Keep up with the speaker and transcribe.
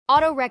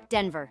Auto Wreck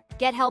Denver.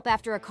 Get help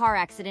after a car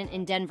accident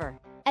in Denver.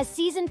 As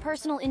seasoned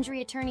personal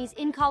injury attorneys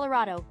in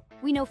Colorado,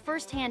 we know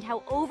firsthand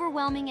how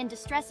overwhelming and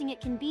distressing it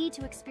can be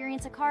to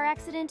experience a car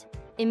accident.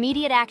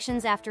 Immediate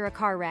actions after a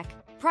car wreck.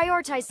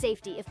 Prioritize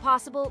safety. If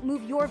possible,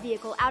 move your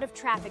vehicle out of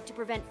traffic to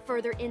prevent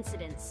further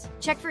incidents.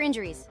 Check for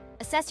injuries.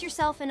 Assess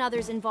yourself and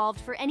others involved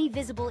for any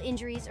visible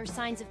injuries or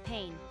signs of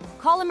pain.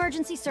 Call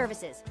emergency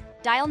services.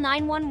 Dial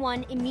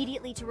 911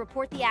 immediately to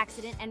report the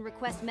accident and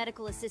request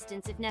medical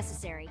assistance if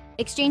necessary.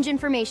 Exchange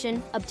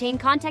information. Obtain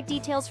contact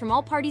details from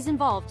all parties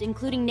involved,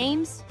 including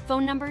names,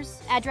 phone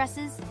numbers,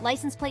 addresses,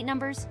 license plate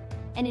numbers,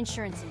 and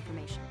insurance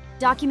information.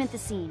 Document the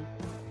scene.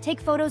 Take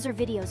photos or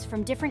videos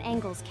from different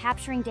angles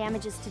capturing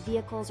damages to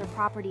vehicles or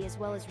property as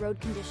well as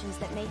road conditions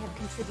that may have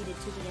contributed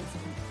to the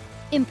incident.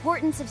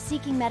 Importance of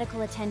seeking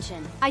medical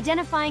attention.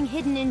 Identifying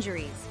hidden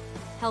injuries.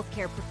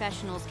 Healthcare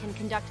professionals can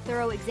conduct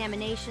thorough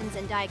examinations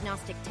and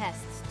diagnostic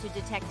tests to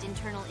detect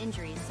internal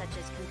injuries such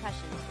as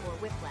concussions or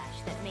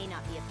whiplash that may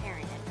not be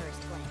apparent at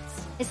first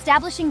glance.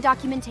 Establishing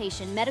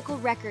documentation. Medical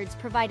records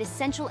provide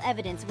essential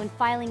evidence when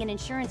filing an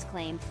insurance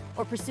claim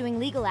or pursuing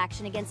legal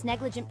action against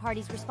negligent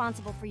parties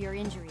responsible for your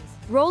injuries.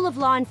 Role of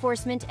law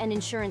enforcement and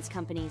insurance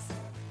companies.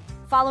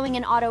 Following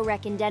an auto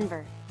wreck in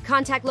Denver,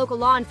 contact local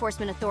law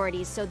enforcement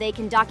authorities so they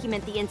can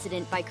document the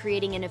incident by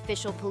creating an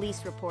official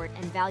police report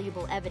and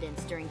valuable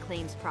evidence during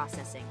claims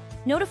processing.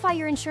 Notify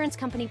your insurance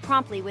company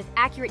promptly with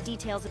accurate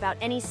details about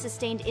any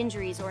sustained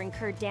injuries or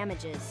incurred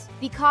damages.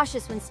 Be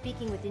cautious when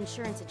speaking with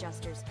insurance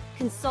adjusters.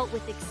 Consult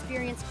with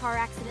experienced car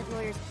accident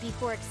lawyers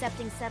before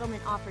accepting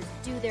settlement offers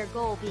due their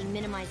goal being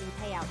minimizing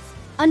payouts.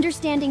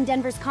 Understanding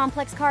Denver's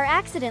complex car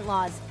accident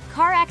laws.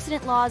 Car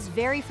accident laws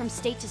vary from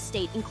state to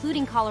state,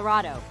 including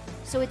Colorado.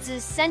 So it's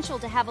essential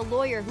to have a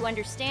lawyer who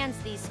understands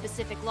these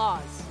specific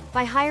laws.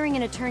 By hiring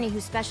an attorney who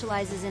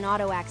specializes in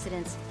auto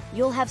accidents,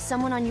 you'll have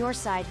someone on your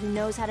side who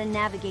knows how to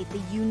navigate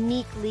the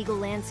unique legal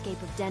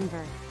landscape of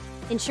Denver.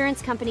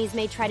 Insurance companies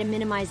may try to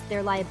minimize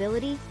their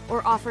liability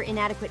or offer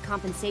inadequate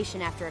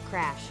compensation after a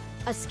crash.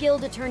 A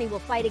skilled attorney will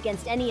fight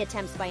against any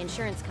attempts by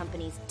insurance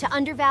companies to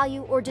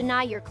undervalue or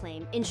deny your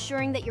claim,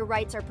 ensuring that your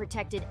rights are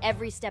protected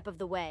every step of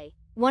the way.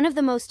 One of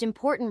the most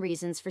important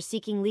reasons for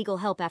seeking legal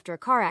help after a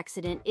car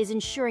accident is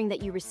ensuring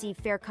that you receive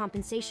fair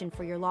compensation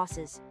for your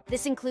losses.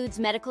 This includes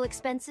medical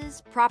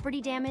expenses, property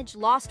damage,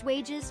 lost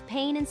wages,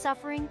 pain and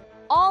suffering,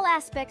 all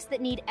aspects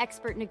that need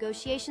expert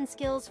negotiation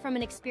skills from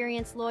an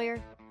experienced lawyer.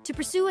 To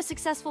pursue a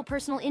successful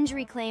personal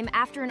injury claim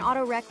after an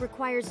auto wreck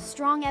requires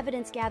strong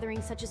evidence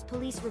gathering such as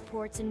police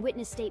reports and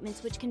witness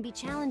statements, which can be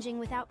challenging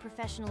without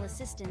professional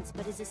assistance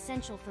but is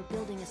essential for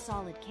building a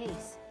solid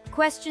case.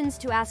 Questions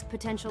to ask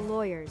potential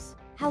lawyers.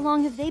 How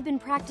long have they been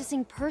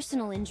practicing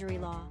personal injury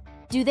law?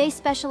 Do they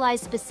specialize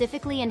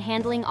specifically in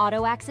handling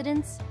auto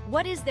accidents?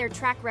 What is their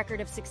track record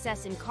of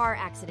success in car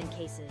accident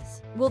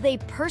cases? Will they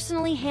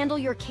personally handle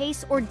your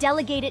case or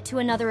delegate it to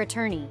another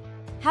attorney?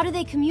 How do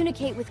they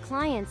communicate with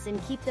clients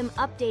and keep them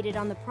updated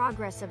on the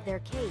progress of their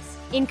case?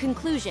 In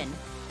conclusion,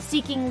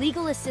 seeking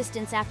legal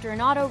assistance after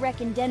an auto wreck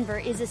in Denver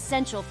is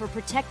essential for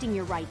protecting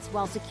your rights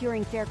while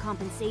securing fair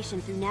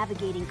compensation through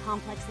navigating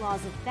complex laws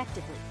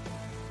effectively,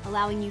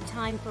 allowing you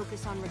time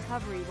focus on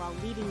recovery while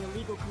leaving the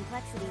legal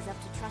complexities up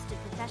to trusted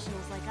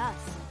professionals like us.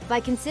 By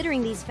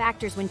considering these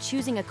factors when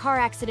choosing a car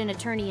accident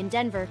attorney in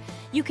Denver,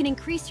 you can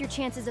increase your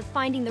chances of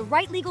finding the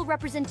right legal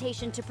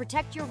representation to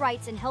protect your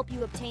rights and help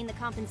you obtain the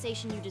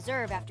compensation you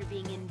deserve after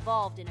being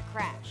involved in a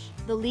crash.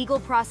 The legal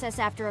process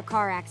after a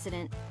car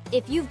accident.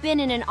 If you've been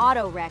in an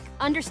auto wreck,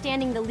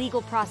 understanding the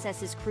legal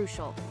process is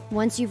crucial.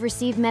 Once you've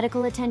received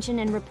medical attention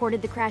and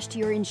reported the crash to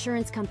your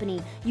insurance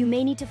company, you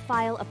may need to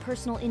file a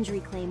personal injury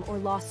claim or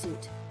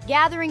lawsuit.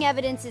 Gathering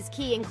evidence is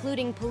key,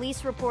 including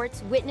police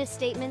reports, witness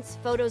statements,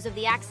 photos of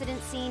the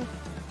accident scene,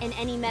 and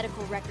any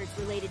medical records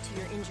related to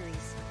your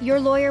injuries. Your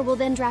lawyer will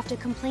then draft a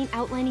complaint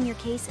outlining your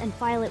case and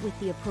file it with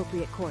the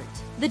appropriate court.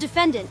 The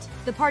defendant,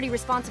 the party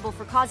responsible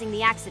for causing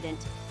the accident,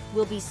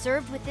 will be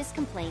served with this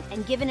complaint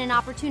and given an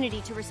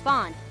opportunity to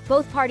respond.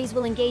 Both parties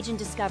will engage in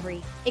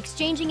discovery,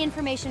 exchanging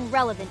information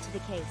relevant to the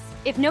case.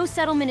 If no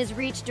settlement is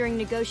reached during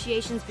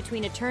negotiations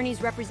between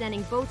attorneys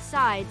representing both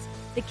sides,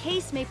 the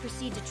case may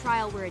proceed to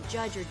trial where a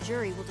judge or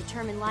jury will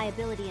determine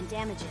liability and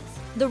damages.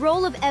 The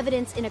role of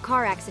evidence in a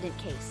car accident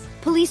case.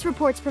 Police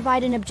reports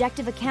provide an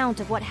objective account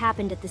of what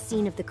happened at the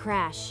scene of the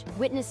crash.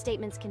 Witness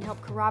statements can help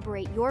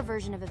corroborate your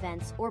version of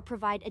events or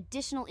provide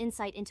additional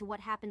insight into what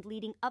happened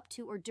leading up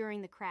to or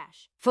during the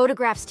crash.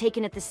 Photographs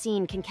taken at the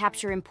scene can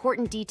capture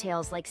important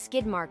details like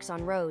skid marks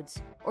on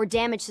roads or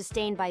damage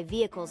sustained by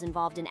vehicles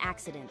involved in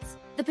accidents.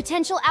 The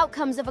potential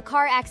outcomes of a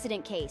car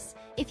accident case.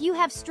 If you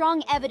have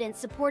strong evidence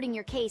supporting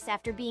your case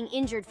after being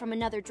injured from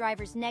another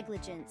driver's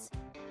negligence,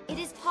 it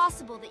is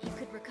possible that you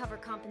could recover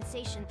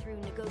compensation through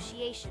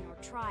negotiation or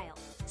trial.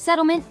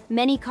 Settlement.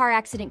 Many car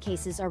accident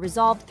cases are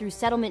resolved through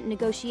settlement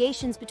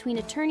negotiations between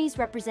attorneys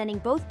representing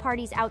both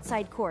parties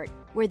outside court,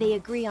 where they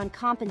agree on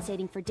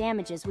compensating for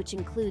damages, which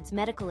includes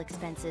medical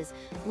expenses,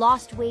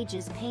 lost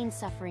wages, pain,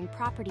 suffering,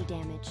 property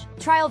damage.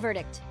 Trial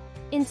verdict.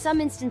 In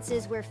some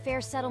instances where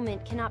fair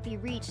settlement cannot be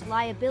reached,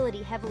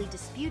 liability heavily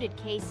disputed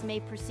case may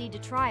proceed to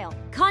trial.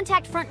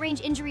 Contact Front Range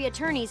Injury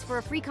Attorneys for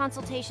a free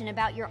consultation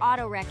about your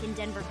auto wreck in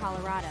Denver,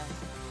 Colorado.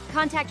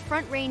 Contact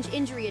Front Range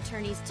Injury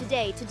Attorneys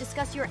today to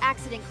discuss your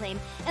accident claim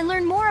and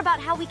learn more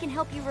about how we can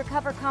help you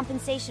recover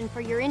compensation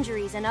for your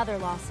injuries and other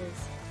losses.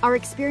 Our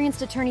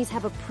experienced attorneys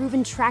have a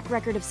proven track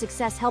record of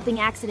success helping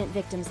accident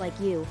victims like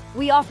you.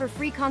 We offer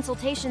free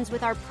consultations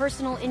with our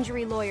personal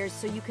injury lawyers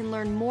so you can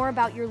learn more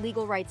about your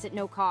legal rights at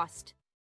no cost.